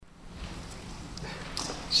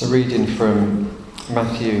So reading from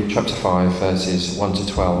Matthew chapter 5, verses 1 to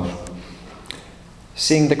 12.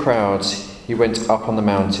 Seeing the crowds, he went up on the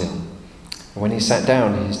mountain. And when he sat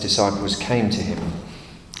down, his disciples came to him.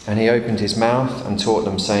 And he opened his mouth and taught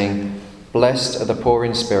them, saying, Blessed are the poor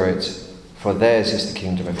in spirit, for theirs is the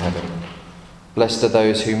kingdom of heaven. Blessed are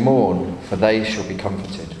those who mourn, for they shall be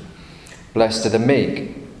comforted. Blessed are the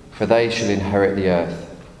meek, for they shall inherit the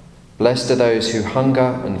earth. Blessed are those who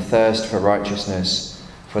hunger and thirst for righteousness,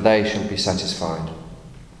 for they shall be satisfied.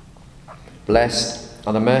 Blessed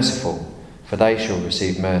are the merciful, for they shall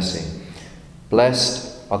receive mercy.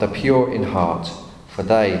 Blessed are the pure in heart, for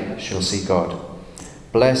they shall see God.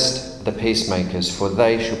 Blessed are the peacemakers, for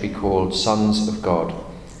they shall be called sons of God.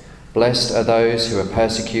 Blessed are those who are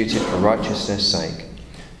persecuted for righteousness' sake,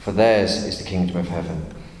 for theirs is the kingdom of heaven.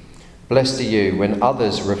 Blessed are you when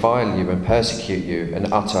others revile you and persecute you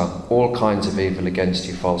and utter all kinds of evil against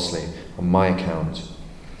you falsely on my account.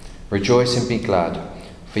 Rejoice and be glad,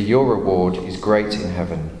 for your reward is great in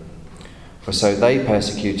heaven. For so they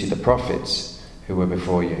persecuted the prophets who were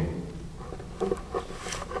before you.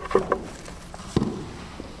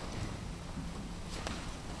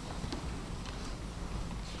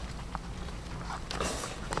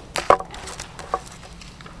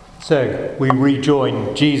 So we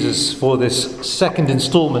rejoin Jesus for this second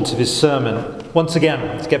installment of his sermon. Once again,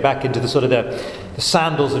 let's get back into the sort of the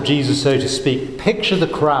sandals of Jesus, so to speak. Picture the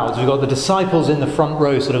crowds. We've got the disciples in the front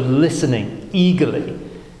row sort of listening eagerly,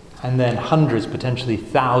 and then hundreds, potentially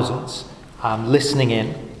thousands, listening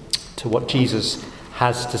in to what Jesus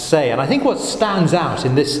has to say. And I think what stands out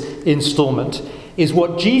in this installment is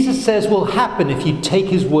what Jesus says will happen if you take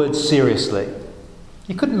his words seriously.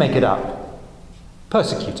 You couldn't make it up.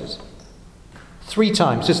 Persecuted. 3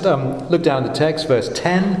 times. Just look down the text. Verse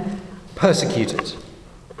 10, persecuted.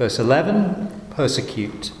 Verse 11,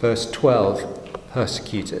 persecute. Verse 12,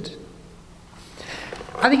 persecuted.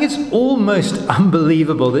 I think it's almost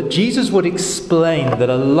unbelievable that Jesus would explain that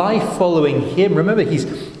a life following him, remember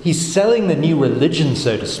he's selling the new religion,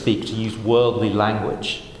 so to speak, to use worldly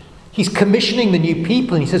language. He's commissioning the new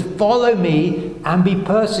people and he says, follow me and be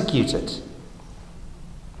persecuted.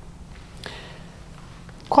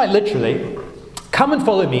 Quite literally, come and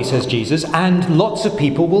follow me, says Jesus, and lots of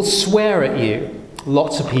people will swear at you.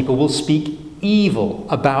 Lots of people will speak evil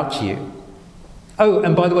about you. Oh,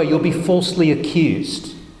 and by the way, you'll be falsely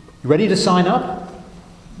accused. You ready to sign up?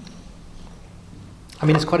 I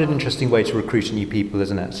mean, it's quite an interesting way to recruit new people,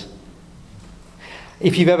 isn't it?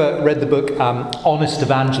 If you've ever read the book Honest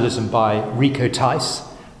Evangelism by Rico Tice,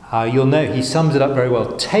 you'll know he sums it up very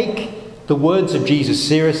well. Take the words of Jesus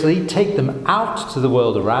seriously, take them out to the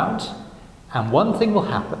world around, and one thing will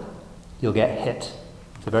happen. You'll get hit.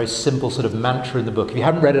 It's a very simple sort of mantra in the book. If you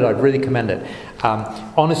haven't read it, I'd really commend it.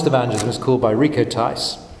 Honest Evangelism is called by Rico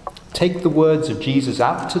Tice. Take the words of Jesus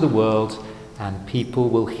out to the world, and people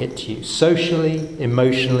will hit you. Socially,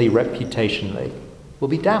 emotionally, reputationally, will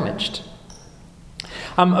be damaged.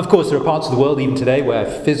 Of course, there are parts of the world, even today, where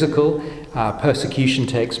physical persecution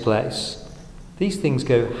takes place. These things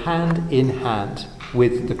go hand in hand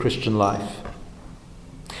with the Christian life.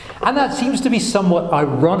 And that seems to be somewhat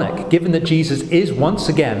ironic, given that Jesus is once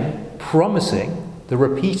again promising the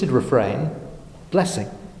repeated refrain, blessing,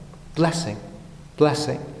 blessing,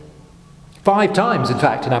 blessing. 5 times, in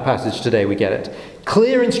fact, in our passage today we get it.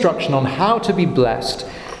 Clear instruction on how to be blessed.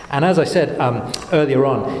 And as I said earlier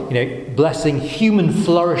on, blessing, human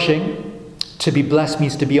flourishing. To be blessed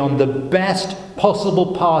means to be on the best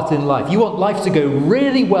possible path in life. You want life to go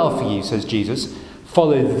really well for you, says Jesus.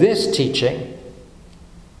 Follow this teaching.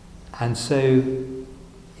 And so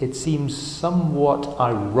it seems somewhat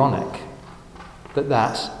ironic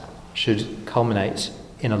that should culminate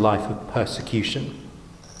in a life of persecution.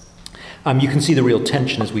 You can see the real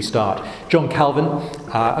tension as we start. John Calvin,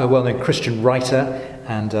 a well-known Christian writer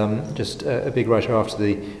and just a big writer after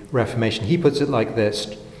the Reformation, he puts it like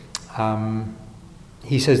this.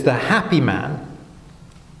 He says, the happy man,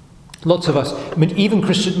 lots of us, even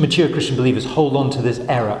mature Christian believers hold on to this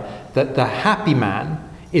error, that the happy man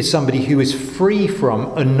is somebody who is free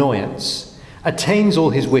from annoyance, attains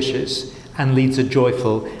all his wishes, and leads a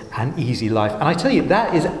joyful and easy life. And I tell you,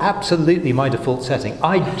 that is absolutely my default setting.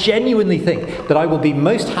 I genuinely think that I will be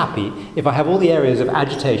most happy if I have all the areas of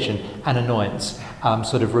agitation and annoyance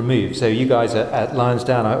sort of removed. So you guys at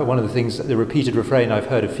Lionsdown, one of the things, the repeated refrain I've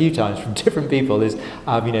heard a few times from different people is,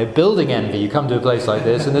 building envy. You come to a place like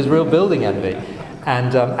this and there's real building envy.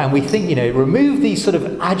 And we think, remove these sort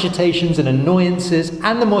of agitations and annoyances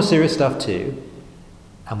and the more serious stuff too,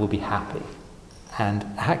 and we'll be happy. And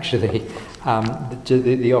actually,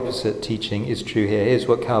 the opposite teaching is true here. Here's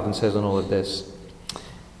what Calvin says on all of this.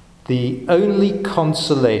 The only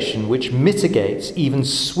consolation which mitigates, even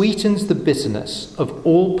sweetens the bitterness of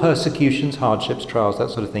all persecutions, hardships, trials,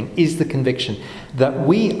 that sort of thing, is the conviction that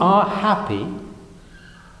we are happy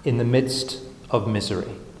in the midst of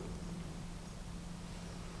misery.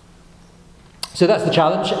 So that's the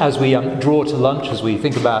challenge as we draw to lunch, as we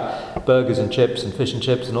think about burgers and chips and fish and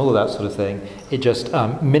chips and all of that sort of thing. It just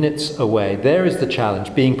minutes away. There is the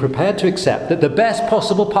challenge, being prepared to accept that the best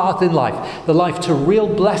possible path in life, the life to real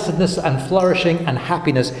blessedness and flourishing and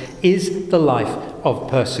happiness, is the life of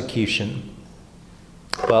persecution.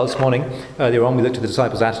 Well, this morning, earlier on, we looked at the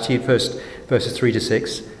disciples' attitude, first verses 3 to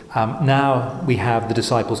 6. Now we have the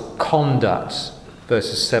disciples' conduct,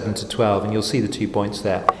 verses 7 to 12, and you'll see the 2 points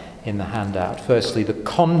there in the handout. Firstly, the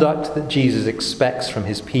conduct that Jesus expects from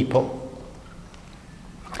his people.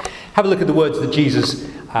 Have a look at the words that Jesus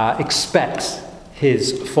expects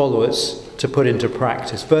his followers to put into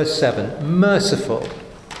practice. Verse 7, merciful.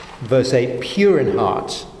 Verse 8, pure in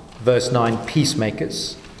heart. Verse 9,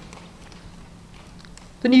 peacemakers.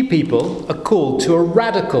 The new people are called to a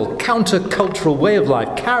radical, counter-cultural way of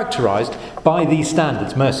life characterized by these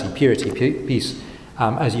standards: mercy, purity, peace,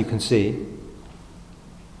 as you can see.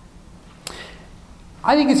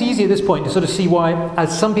 I think it's easy at this point to sort of see why,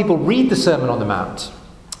 as some people read the Sermon on the Mount,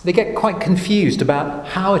 they get quite confused about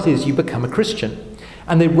how it is you become a Christian.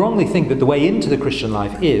 And they wrongly think that the way into the Christian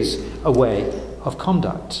life is a way of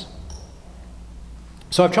conduct.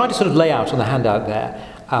 So I've tried to sort of lay out on the handout there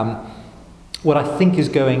what I think is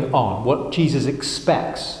going on, what Jesus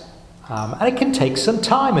expects. And it can take some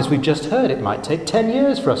time, as we've just heard. It might take 10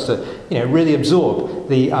 years for us to really absorb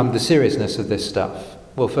the seriousness of this stuff.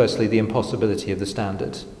 Well, firstly, the impossibility of the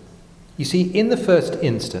standard. You see, in the first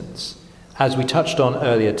instance, as we touched on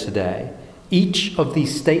earlier today, each of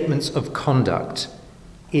these statements of conduct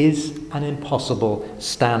is an impossible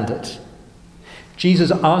standard.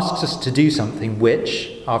 Jesus asks us to do something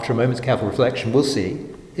which, after a moment's careful reflection, we'll see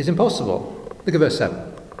is impossible. Look at verse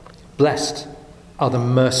 7. Blessed are the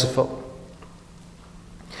merciful.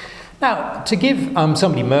 Now, to give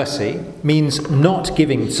somebody mercy means not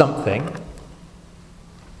giving something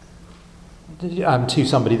to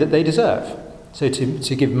somebody that they deserve. So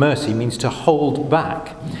to give mercy means to hold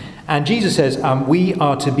back. And Jesus says we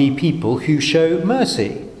are to be people who show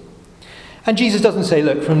mercy. And Jesus doesn't say,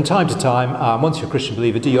 look, from time to time, once you're a Christian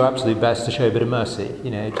believer, do your absolute best to show a bit of mercy.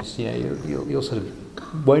 You'll sort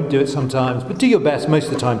of won't do it sometimes, but do your best most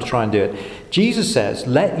of the time to try and do it. Jesus says,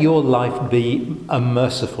 let your life be a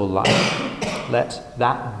merciful life. Let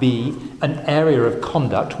that be an area of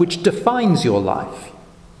conduct which defines your life.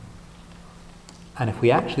 And if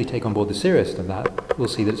we actually take on board the seriousness of that, we'll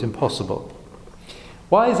see that it's impossible.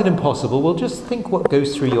 Why is it impossible? Well, just think what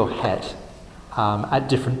goes through your head at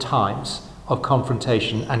different times of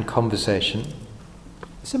confrontation and conversation.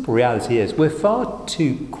 The simple reality is we're far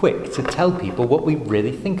too quick to tell people what we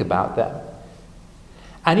really think about them.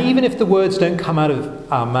 And even if the words don't come out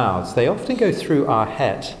of our mouths, they often go through our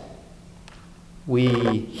head. We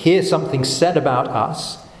hear something said about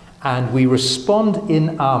us, and we respond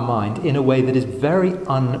in our mind in a way that is very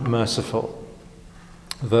unmerciful.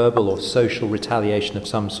 Verbal or social retaliation of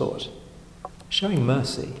some sort. Showing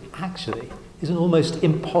mercy, actually, is an almost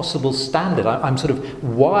impossible standard. I'm sort of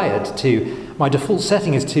wired to, my default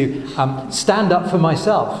setting is to stand up for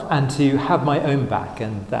myself and to have my own back,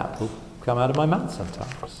 and that will come out of my mouth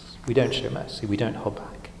sometimes. We don't show mercy, we don't hold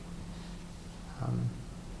back.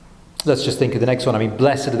 Let's just think of the next one.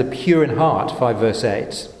 Blessed are the pure in heart, 5 verse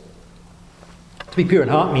 8. To be pure in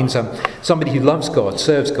heart means somebody who loves God,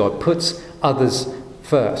 serves God, puts others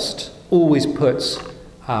first, always puts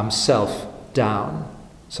self down.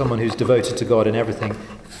 Someone who's devoted to God in everything,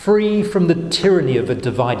 free from the tyranny of a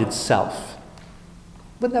divided self.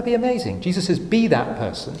 Wouldn't that be amazing? Jesus says, be that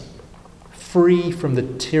person, free from the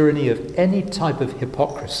tyranny of any type of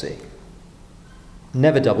hypocrisy.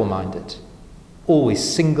 Never double-minded, always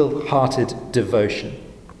single-hearted devotion,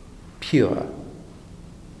 pure.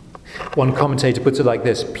 One commentator puts it like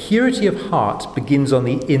this: purity of heart begins on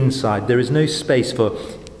the inside. There is no space for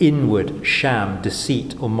inward sham,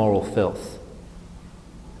 deceit, or moral filth.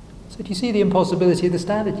 So do you see the impossibility of the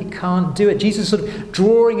standard? You can't do it. Jesus is sort of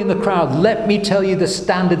drawing in the crowd. Let me tell you the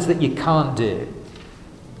standards that you can't do.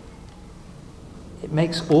 It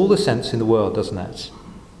makes all the sense in the world, doesn't it?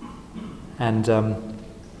 And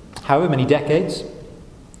however many decades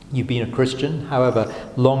you've been a Christian, however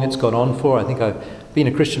long it's gone on for, I think I've been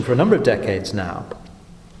a Christian for a number of decades now.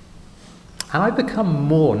 And I've become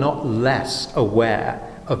more, not less,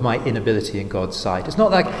 aware of my inability in God's sight. It's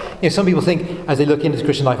not like, some people think as they look into the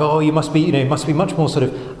Christian life, oh, you must be much more sort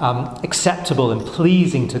of acceptable and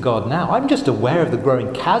pleasing to God now. I'm just aware of the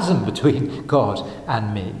growing chasm between God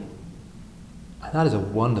and me. And that is a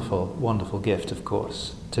wonderful, wonderful gift, of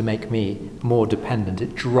course, to make me more dependent.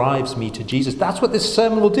 It drives me to Jesus. That's what this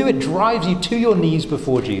sermon will do. It drives you to your knees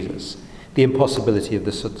before Jesus. The impossibility of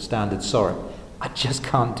the standard sorry. I just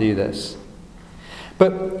can't do this.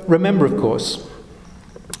 But remember, of course,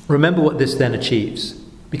 what this then achieves.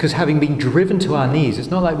 Because having been driven to our knees, it's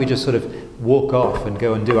not like we just sort of walk off and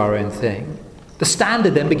go and do our own thing. The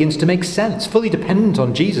standard then begins to make sense. Fully dependent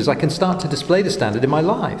on Jesus, I can start to display the standard in my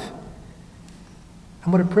life.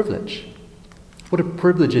 And what a privilege. What a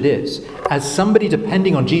privilege it is, as somebody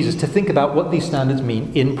depending on Jesus, to think about what these standards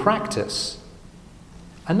mean in practice.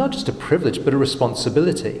 And not just a privilege, but a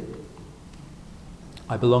responsibility.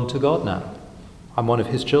 I belong to God now. I'm one of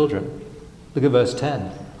his children. Look at verse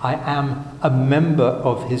 10. I am a member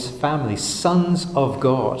of his family, sons of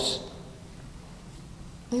God.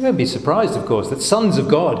 You won't be surprised, of course, that sons of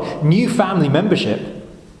God, new family membership,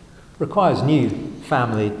 requires new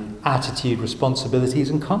family attitude, responsibilities,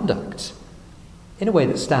 and conduct in a way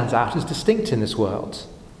that stands out as distinct in this world.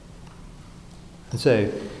 And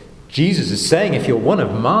so Jesus is saying, if you're one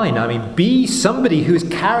of mine, be somebody who is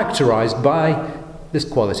characterized by this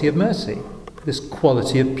quality of mercy, this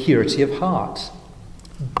quality of purity of heart.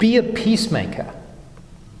 Be a peacemaker.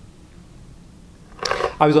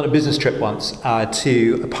 I was on a business trip once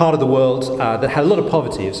to a part of the world that had a lot of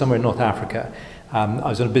poverty. It was somewhere in North Africa. I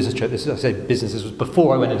was on a business trip. This was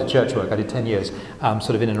before I went into church work. I did 10 years,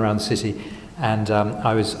 sort of in and around the city. And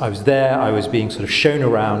I was there. I was being sort of shown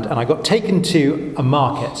around, and I got taken to a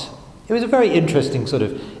market. It was a very interesting sort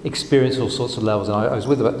of experience, all sorts of levels. And I was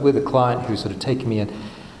with a client who was sort of taking me in.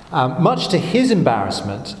 Much to his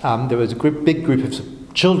embarrassment, there was a big group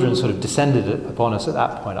of children sort of descended upon us at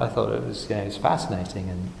that point. I thought it was fascinating,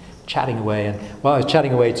 and chatting away. And while I was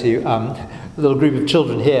chatting away to a little group of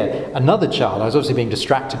children here, another child, I was obviously being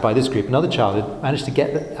distracted by this group, another child had managed to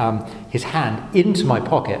get his hand into my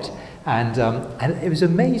pocket. And it was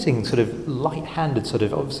amazing, sort of light-handed, sort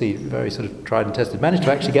of obviously very sort of tried and tested, managed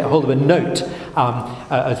to actually get hold of a note,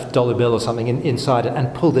 a dollar bill or something inside it,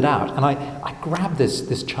 and pulled it out. And I grabbed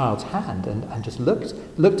this child's hand and just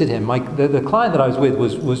looked at him. The client that I was with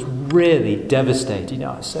was really devastated.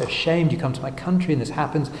 I was so ashamed. You come to my country and this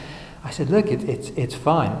happens. I said, look, it's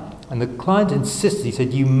fine. And the client insisted. He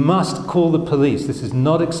said, you must call the police. This is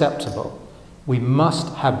not acceptable. We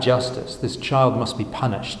must have justice. This child must be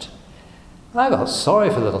punished. And I felt sorry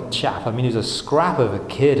for the little chap. He was a scrap of a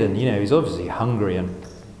kid, and he was obviously hungry, and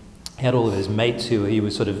he had all of his mates who he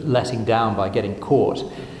was sort of letting down by getting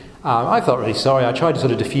caught. I felt really sorry. I tried to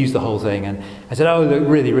sort of diffuse the whole thing, and I said, oh, look,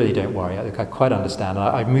 really, really don't worry. I quite understand.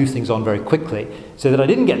 I moved things on very quickly so that I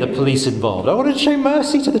didn't get the police involved. I wanted to show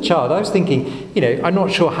mercy to the child. I was thinking, I'm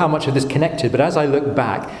not sure how much of this connected, but as I look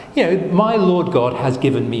back, my Lord God has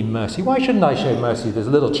given me mercy. Why shouldn't I show mercy to this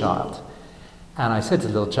little child? And I said to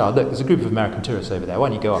the little child, look, there's a group of American tourists over there. Why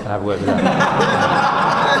don't you go up and have a word with them? And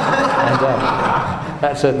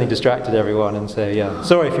that certainly distracted everyone. And so, yeah,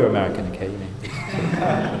 sorry if you're American, okay?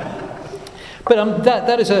 But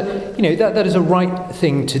that is a right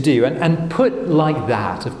thing to do. And put like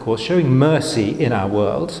that, of course, showing mercy in our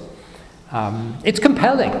world, it's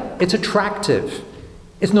compelling, it's attractive.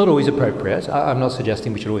 It's not always appropriate. I'm not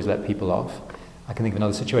suggesting we should always let people off. I can think of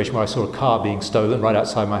another situation where I saw a car being stolen right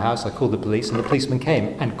outside my house. I called the police, and the policeman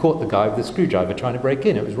came and caught the guy with the screwdriver trying to break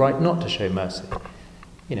in. It was right not to show mercy.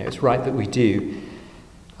 It's right that we do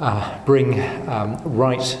bring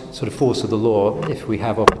right sort of force of the law if we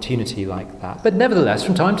have opportunity like that. But nevertheless,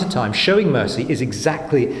 from time to time, showing mercy is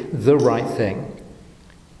exactly the right thing.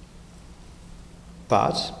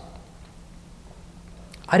 But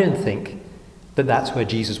I don't think that that's where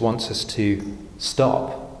Jesus wants us to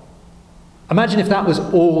stop. Imagine if that was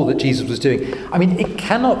all that Jesus was doing. It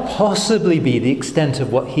cannot possibly be the extent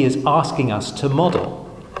of what he is asking us to model.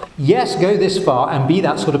 Yes, go this far and be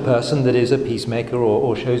that sort of person that is a peacemaker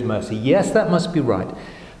or shows mercy. Yes, that must be right.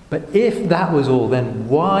 But if that was all, then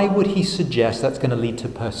why would he suggest that's going to lead to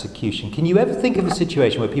persecution? Can you ever think of a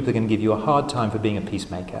situation where people are going to give you a hard time for being a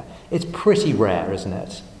peacemaker? It's pretty rare, isn't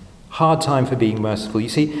it? Hard time for being merciful. You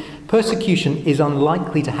see, persecution is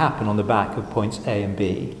unlikely to happen on the back of points A and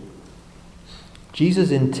B.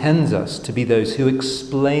 Jesus intends us to be those who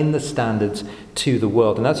explain the standards to the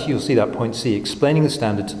world. And that's, you'll see that point C, explaining the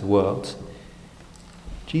standard to the world.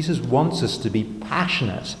 Jesus wants us to be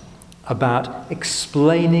passionate about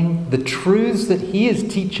explaining the truths that he is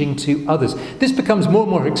teaching to others. This becomes more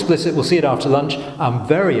and more explicit. We'll see it after lunch,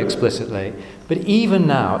 very explicitly. But even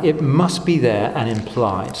now, it must be there and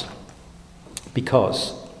implied,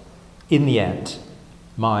 because in the end,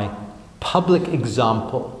 my public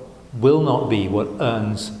example will not be what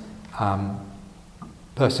earns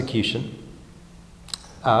persecution.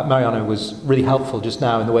 Mariano was really helpful just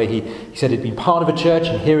now in the way he said he'd been part of a church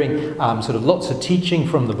and hearing sort of lots of teaching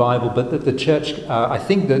from the Bible, but that the church, I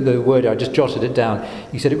think that the word, I just jotted it down,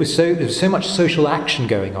 he said there was so much social action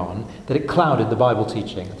going on that it clouded the Bible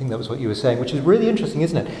teaching. I think that was what you were saying, which is really interesting,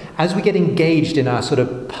 isn't it? As we get engaged in our sort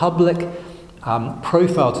of public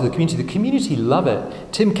profile to the community love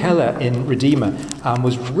it. Tim Keller in Redeemer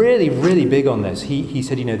was really, really big on this. He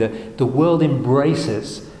said, the world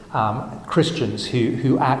embraces Christians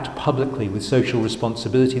who act publicly with social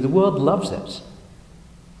responsibility. The world loves it.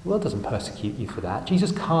 The world doesn't persecute you for that.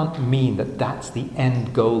 Jesus can't mean that that's the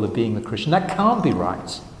end goal of being a Christian. That can't be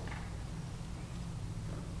right.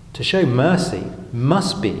 To show mercy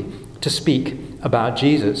must be to speak about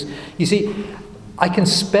Jesus. You see, I can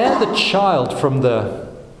spare the child from the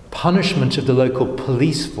punishment of the local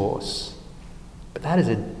police force, but that is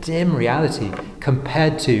a dim reality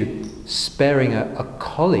compared to sparing a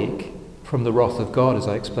colleague from the wrath of God as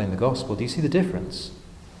I explain the gospel. Do you see the difference?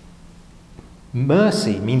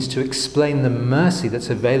 Mercy means to explain the mercy that's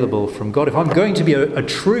available from God. If I'm going to be a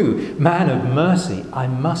true man of mercy, I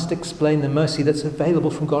must explain the mercy that's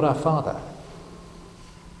available from God our Father.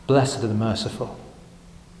 Blessed are the merciful.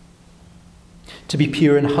 To be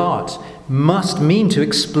pure in heart must mean to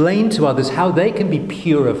explain to others how they can be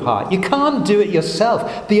pure of heart. You can't do it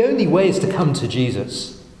yourself. The only way is to come to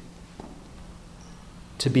Jesus.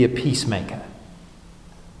 To be a peacemaker.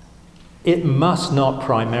 It must not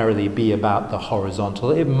primarily be about the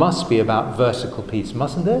horizontal. It must be about vertical peace,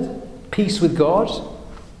 mustn't it? Peace with God.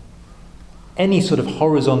 Any sort of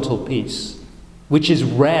horizontal peace, which is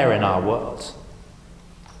rare in our world.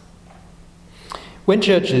 When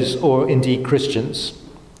churches, or indeed Christians,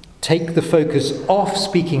 take the focus off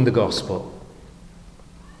speaking the gospel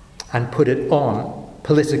and put it on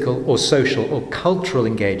political or social or cultural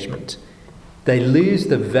engagement, they lose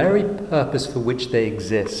the very purpose for which they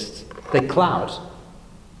exist. They cloud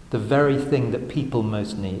the very thing that people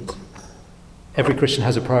most need. Every Christian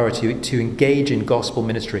has a priority to engage in gospel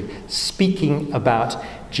ministry, speaking about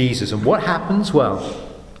Jesus. And what happens? Well,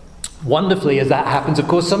 wonderfully, as that happens, of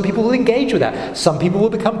course, some people will engage with that. Some people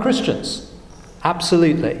will become Christians.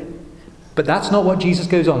 Absolutely. But that's not what Jesus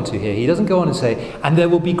goes on to here. He doesn't go on and say, and there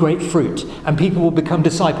will be great fruit, and people will become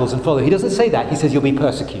disciples and follow. He doesn't say that. He says you'll be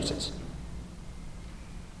persecuted.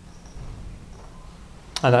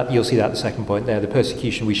 And that, you'll see that the second point there, the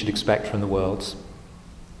persecution we should expect from the world.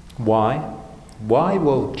 Why? Why?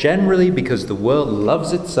 Well, generally because the world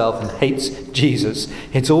loves itself and hates Jesus.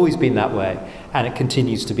 It's always been that way. And it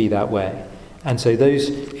continues to be that way. And so those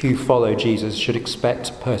who follow Jesus should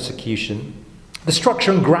expect persecution. The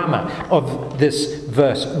structure and grammar of this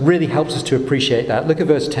verse really helps us to appreciate that. Look at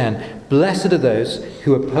verse 10. Blessed are those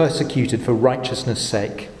who are persecuted for righteousness'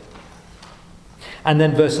 sake. And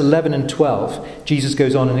then verse 11 and 12, Jesus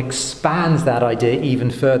goes on and expands that idea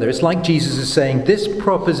even further. It's like Jesus is saying, this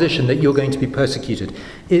proposition that you're going to be persecuted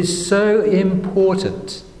is so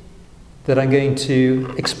important that I'm going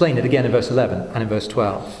to explain it again in verse 11 and in verse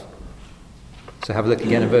 12. So have a look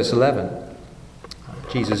again in verse 11.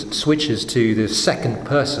 Jesus switches to the second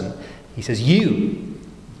person. He says, you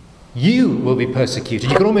will be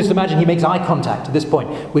persecuted. You can almost imagine he makes eye contact at this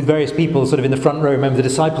point with various people sort of in the front row. Remember, the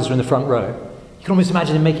disciples are in the front row. You can almost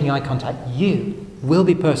imagine him making eye contact. You will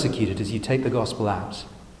be persecuted as you take the gospel out.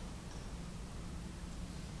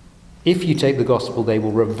 If you take the gospel, they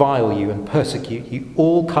will revile you and persecute you,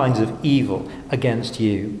 all kinds of evil against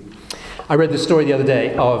you. I read the story the other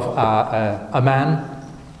day of a man,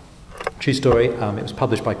 true story, it was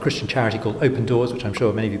published by a Christian charity called Open Doors, which I'm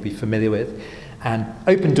sure many of you will be familiar with. And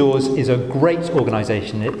Open Doors is a great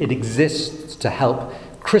organisation. It exists to help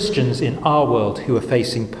Christians in our world who are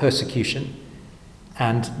facing persecution.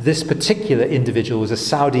 And this particular individual was a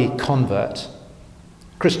Saudi convert,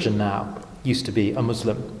 Christian now, used to be a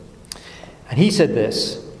Muslim. And he said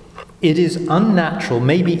this, it is unnatural,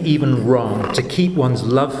 maybe even wrong, to keep one's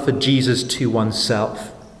love for Jesus to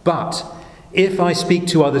oneself. But if I speak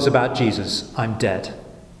to others about Jesus, I'm dead.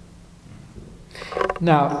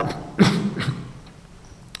 Now,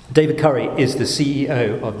 David Curry is the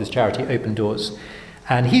CEO of this charity, Open Doors.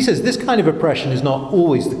 And he says this kind of oppression is not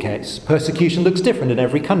always the case. Persecution looks different in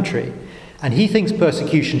every country. And he thinks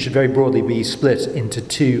persecution should very broadly be split into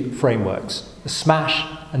two frameworks, the smash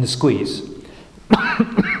and the squeeze.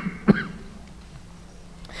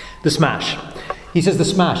 The smash. He says the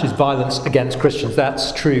smash is violence against Christians.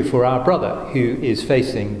 That's true for our brother who is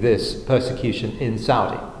facing this persecution in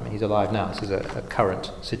Saudi. I mean, he's alive now. This is a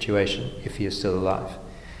current situation, if he is still alive.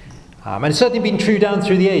 And it's certainly been true down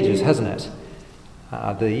through the ages, hasn't it?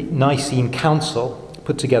 The Nicene Council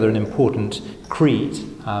put together an important creed.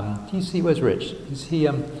 Do you see, where's Rich? Is he,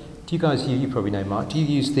 do you guys, you probably know Mark, do you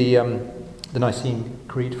use the Nicene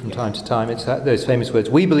Creed from time to time? It's those famous words,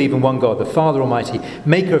 "We believe in one God, the Father Almighty,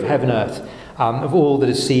 maker of heaven and earth, of all that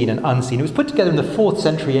is seen and unseen." It was put together in the 4th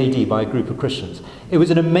century AD by a group of Christians. It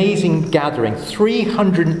was an amazing gathering.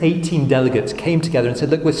 318 delegates came together and said,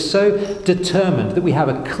 look, we're so determined that we have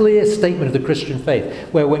a clear statement of the Christian faith,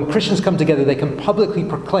 where when Christians come together, they can publicly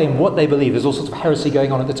proclaim what they believe. There's all sorts of heresy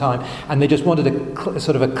going on at the time, and they just wanted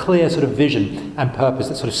a clear sort of vision and purpose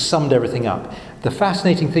that sort of summed everything up. The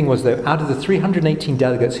fascinating thing was, though, out of the 318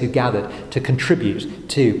 delegates who gathered to contribute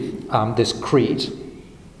to this creed,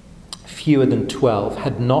 fewer than 12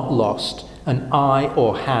 had not lost an eye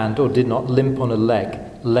or hand or did not limp on a leg,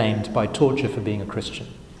 lamed by torture for being a Christian.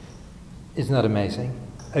 Isn't that amazing?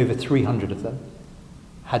 Over 300 of them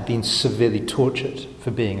had been severely tortured for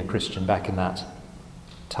being a Christian back in that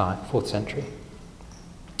time, 4th century.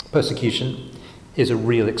 Persecution is a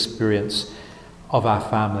real experience of our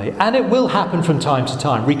family, and it will happen from time to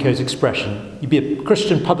time. Rico's expression, you be a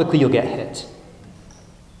Christian publicly, you'll get hit.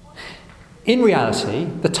 In reality,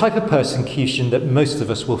 the type of persecution that most of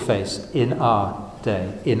us will face in our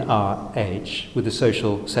day, in our age, with the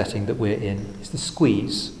social setting that we're in, is the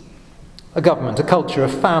squeeze. A government, a culture, a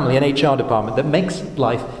family, an HR department that makes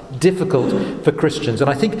life difficult for Christians. And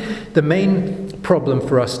I think the main problem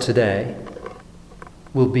for us today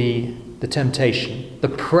will be the temptation, the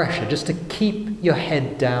pressure, just to keep your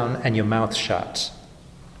head down and your mouth shut.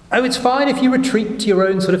 Oh, it's fine if you retreat to your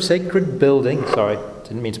own sort of sacred building. Sorry,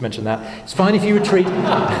 didn't mean to mention that. It's fine if you retreat.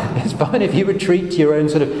 It's fine if you retreat to your own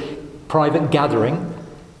sort of private gathering.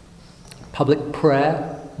 Public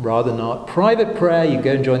prayer, rather not. Private prayer, you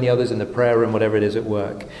go and join the others in the prayer room, whatever it is at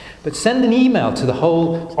work. But send an email to the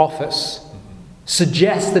whole office.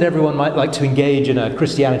 Suggest that everyone might like to engage in a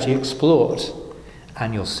Christianity Explored.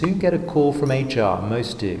 And you'll soon get a call from HR.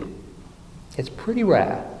 Most do. It's pretty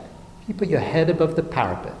rare. If you put your head above the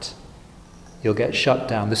parapet, you'll get shut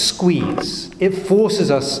down. The squeeze, it forces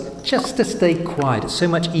us just to stay quiet. It's so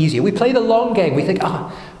much easier. We play the long game. We think,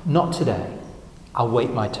 not today. I'll wait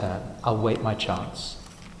my turn. I'll wait my chance.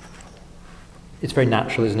 It's very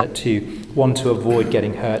natural, isn't it, to want to avoid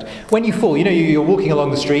getting hurt. When you fall, you're walking along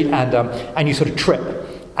the street and you sort of trip.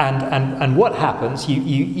 And what happens?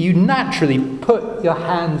 You naturally put your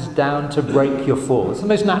hands down to break your fall. It's the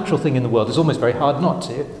most natural thing in the world. It's almost very hard not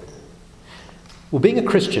to. Well, being a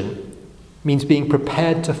Christian means being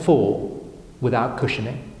prepared to fall without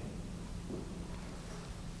cushioning.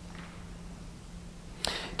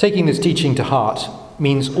 Taking this teaching to heart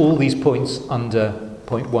means all these points under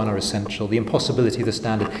point 1 are essential. The impossibility of the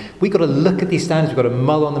standard. We've got to look at these standards, we've got to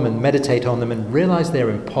mull on them and meditate on them and realize they're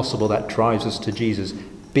impossible. That drives us to Jesus.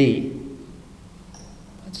 B,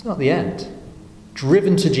 that's not the end.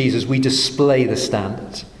 Driven to Jesus, we display the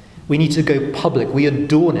standard. We need to go public. We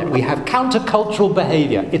adorn it. We have countercultural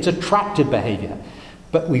behavior. It's attractive behavior.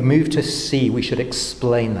 But we move to C. We should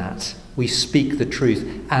explain that. We speak the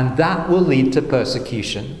truth. And that will lead to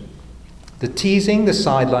persecution. The teasing, the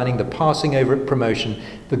sidelining, the passing over at promotion,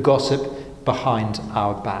 the gossip behind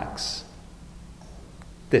our backs.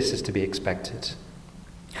 This is to be expected.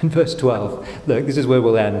 In verse 12, look, this is where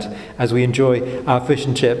we'll end. As we enjoy our fish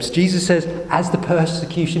and chips, Jesus says, as the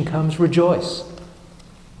persecution comes, rejoice.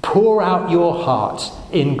 Pour out your heart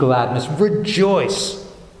in gladness.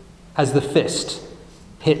 Rejoice as the fist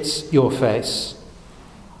hits your face.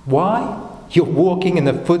 Why? You're walking in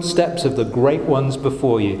the footsteps of the great ones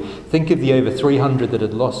before you. Think of the over 300 that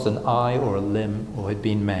had lost an eye or a limb or had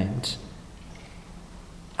been maimed.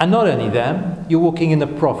 And not only them, you're walking in the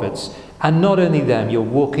prophets. And not only them, you're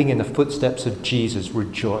walking in the footsteps of Jesus.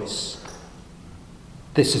 Rejoice.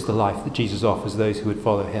 This is the life that Jesus offers those who would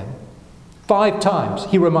follow him. 5 times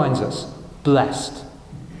he reminds us, blessed.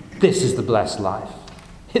 This is the blessed life.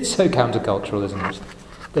 It's so countercultural, isn't it?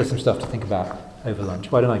 There's some stuff to think about over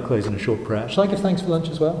lunch. Why don't I close in a short prayer? Shall I give thanks for lunch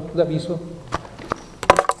as well? Would that be useful?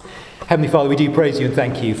 Heavenly Father, we do praise you and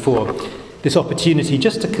thank you for this opportunity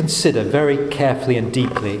just to consider very carefully and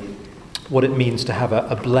deeply what it means to have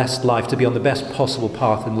a blessed life, to be on the best possible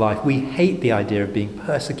path in life. We hate the idea of being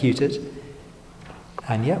persecuted,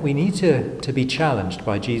 and yet we need to be challenged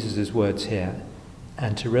by Jesus' words here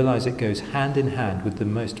and to realize it goes hand in hand with the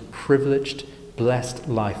most privileged, blessed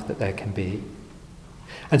life that there can be.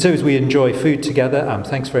 And so as we enjoy food together,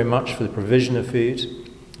 thanks very much for the provision of food.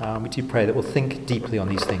 We do pray that we'll think deeply on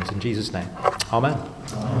these things in Jesus' name. Amen.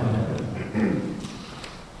 Amen.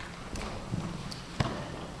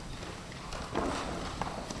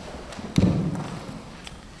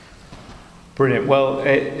 Brilliant. Well,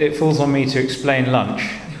 it falls on me to explain lunch,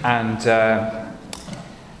 and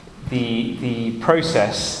the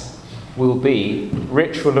process will be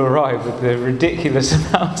Rich will arrive with a ridiculous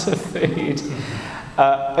amount of food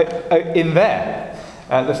in there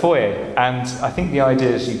at the foyer, and I think the idea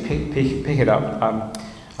is you pick it up.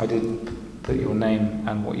 I did put your name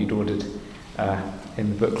and what you'd ordered in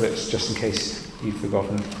the booklets just in case you'd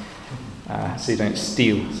forgotten, so you don't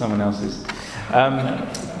steal someone else's.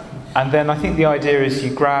 And then I think the idea is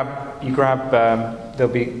you grab.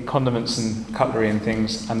 There'll be condiments and cutlery and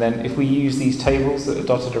things, and then if we use these tables that are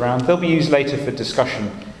dotted around, they'll be used later for discussion.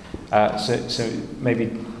 So maybe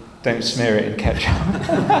don't smear it in ketchup.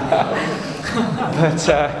 But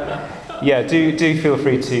do feel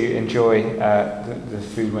free to enjoy the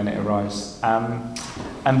food when it arrives.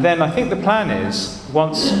 And then I think the plan is,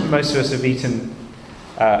 once most of us have eaten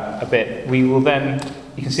a bit, we will then.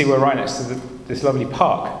 You can see we're right next to this lovely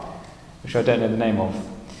park, which I don't know the name of.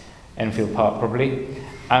 Enfield Park, probably.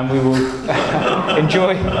 And we will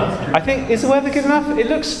enjoy. I think, is the weather good enough? It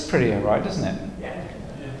looks pretty alright, doesn't it? Yeah.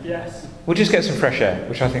 Yes. We'll just get some fresh air,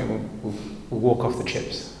 which I think we'll walk off the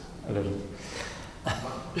chips a little.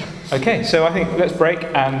 Okay, so I think let's break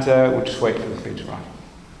and we'll just wait for the food to arrive.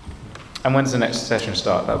 And when's the next session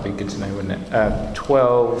start? That would be good to know, wouldn't it?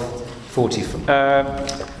 12:40.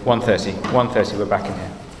 1:30. 1:30, we're back in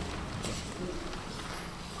here.